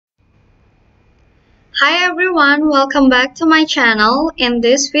Hi everyone, welcome back to my channel. In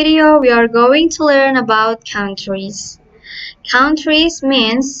this video, we are going to learn about countries. Countries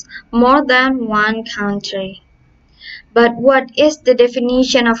means more than one country. But what is the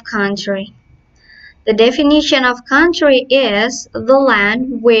definition of country? The definition of country is the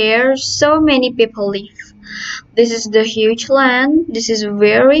land where so many people live. This is the huge land, this is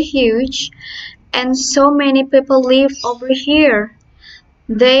very huge, and so many people live over here.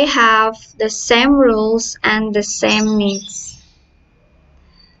 They have the same rules and the same needs.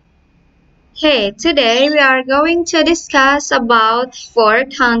 Hey, today we are going to discuss about 4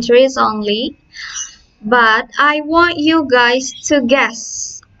 countries only, but I want you guys to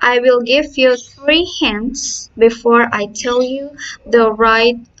guess. I will give you 3 hints before I tell you the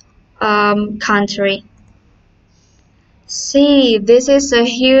right country. See, this is a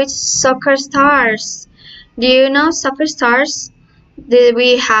huge soccer stars. Do you know soccer stars?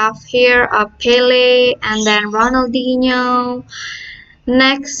 We have here a Pele and then Ronaldinho.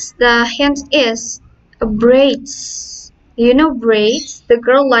 Next, the hint is braids. You know braids? The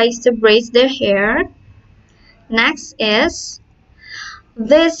girl likes to braid their hair. Next is,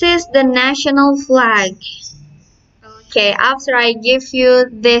 this is the national flag. Okay, after I give you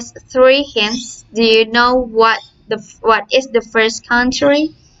these 3 hints, do you know what is the first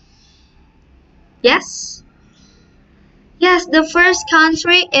country? Yes? Yes, the first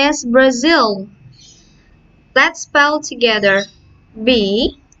country is Brazil. Let's spell together.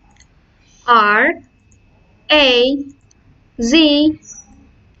 B R A Z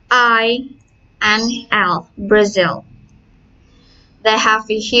I N L. Brazil. They have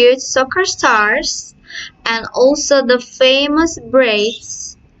a huge soccer stars and also the famous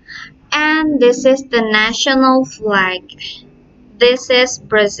braids, and this is the national flag. This is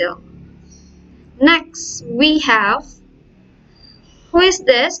Brazil. Next we have, who is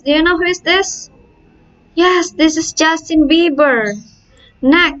this? Do you know who is this? Yes, this is Justin Bieber.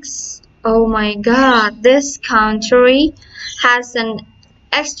 Next, oh my god, this country has an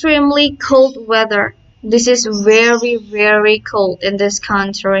extremely cold weather. This is very cold in this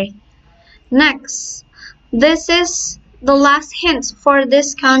country. Next, this is the last hint for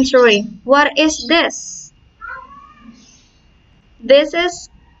this country. What is this? This is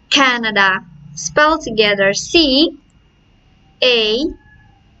Canada. Spell together C-A-N-A-D-A.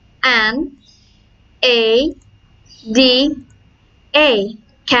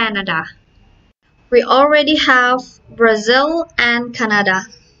 Canada. We already have Brazil and Canada.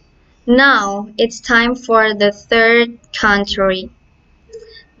 Now it's time for the 3rd country.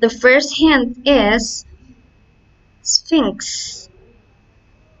 The first hint is Sphinx.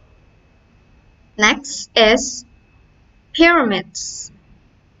 Next is pyramids.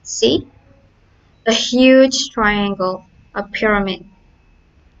 See? A huge triangle, a pyramid.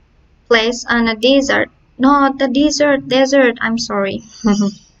 Placed on a desert. Not the desert, I'm sorry.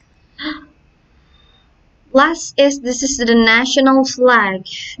 Last is, this is the national flag.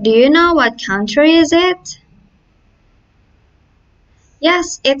 Do you know what country is it?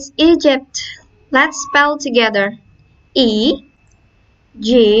 Yes, it's Egypt. Let's spell together. E-G-Y-P-T.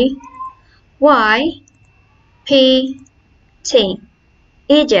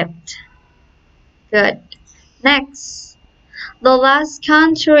 Egypt. Good. Next, the last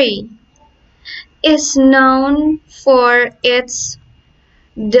country is known for its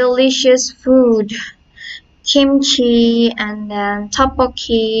delicious food. Kimchi and then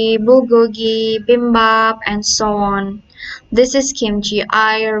tteokbokki, bulgogi, bibimbap, and so on. This is kimchi.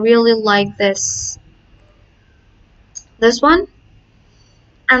 I really like this. This one.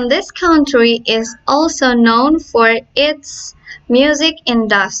 And this country is also known for its music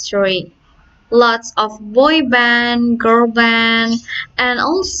industry. Lots of boy band, girl band, and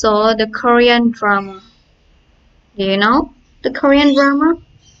also the Korean drama. Do you know the Korean drama?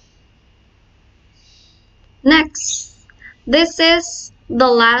 Next, this is the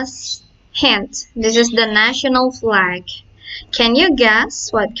last hint. This is the national flag. Can you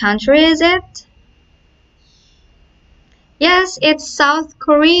guess what country is it? Yes, it's South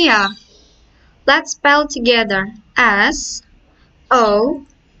Korea. Let's spell together. S-O-U-T-H-K-O-R-E-A.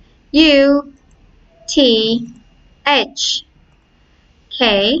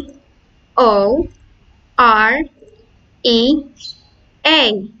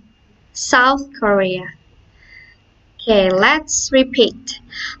 South Korea. Okay, let's repeat.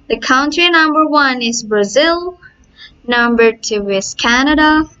 The country number 1 is Brazil. Number 2 is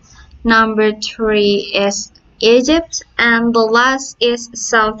Canada. Number 3 is Egypt. And the last is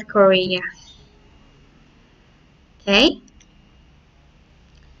South Korea. Okay.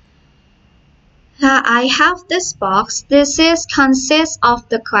 I have this box. This is consists of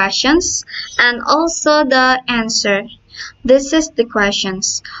the questions and also the answer. This is the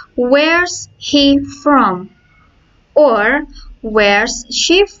questions. Where's he from? Or where's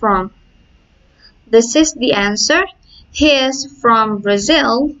she from? This is the answer. He is from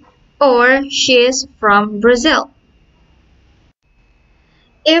Brazil or she is from Brazil.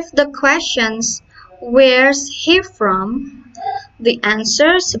 If the questions where's he from, the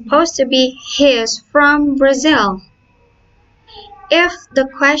answer is supposed to be he is from Brazil. If the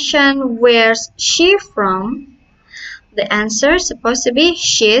question where's she from, the answer is supposed to be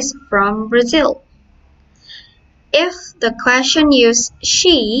she's from Brazil. If the question use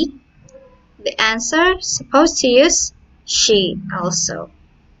she, the answer is supposed to use she also.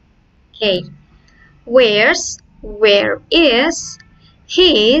 Okay. Where's, where is,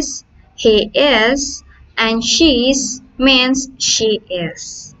 his, he is, and she's means she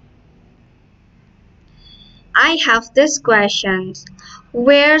is. I have this question.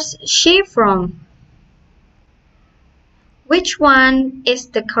 Where's she from? Which one is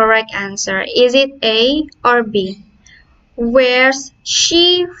the correct answer? Is it A or B? Where's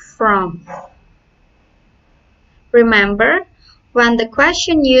she from? Remember, when the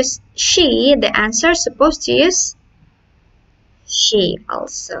question uses she, the answer is supposed to use she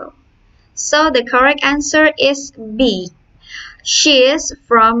also. So the correct answer is B. She is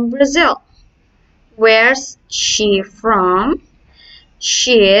from Brazil. Where's she from?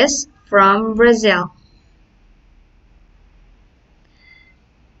 She is from Brazil.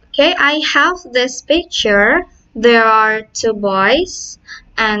 Okay, I have this picture. There are two boys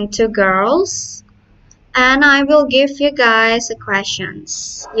and two girls. And I will give you guys the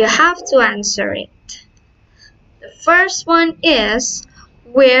questions. You have to answer it. The first one is,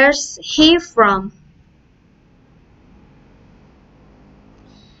 where's he from?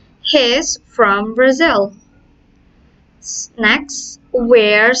 He's from Brazil. Next,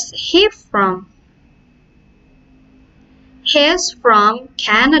 where's he from? He's from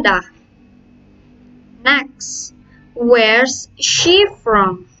Canada. Next, where's she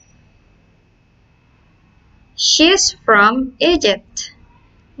from? She's from Egypt.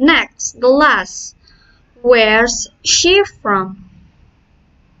 Next, the last, where's she from?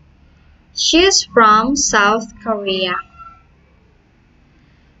 She's from South Korea.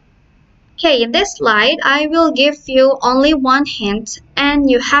 Okay, in this slide, I will give you only one hint and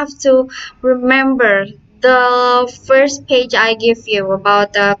you have to remember the first page I give you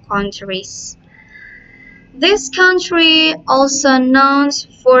about the countries. This country also known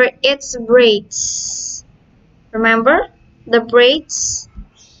for its braids. Remember the braids?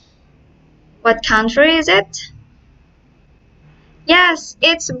 What country is it? Yes,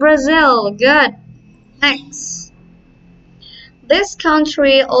 it's Brazil. Good. Next. This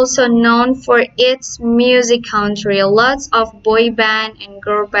country also known for its music country. Lots of boy band and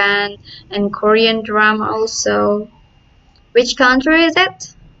girl band and Korean drama also. Which country is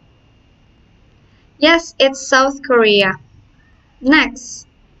it? Yes, it's South Korea. Next.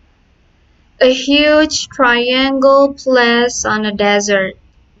 A huge triangle place on a desert.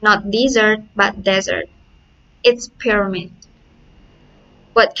 Not desert, but desert. It's pyramid.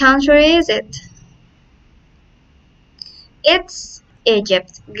 What country is it? It's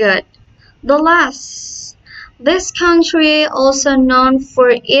Egypt. Good. The last. This country also known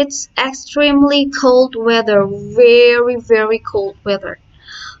for its extremely cold weather. Very, very cold weather.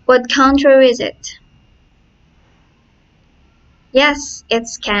 What country is it? Yes,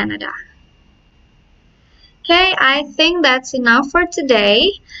 it's Canada. Okay, I think that's enough for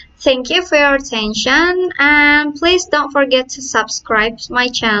today. Thank you for your attention and please don't forget to subscribe to my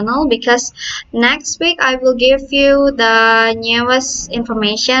channel because next week I will give you the newest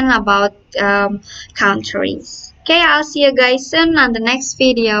information about countries. Okay, I'll see you guys soon on the next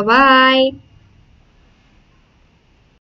video. Bye!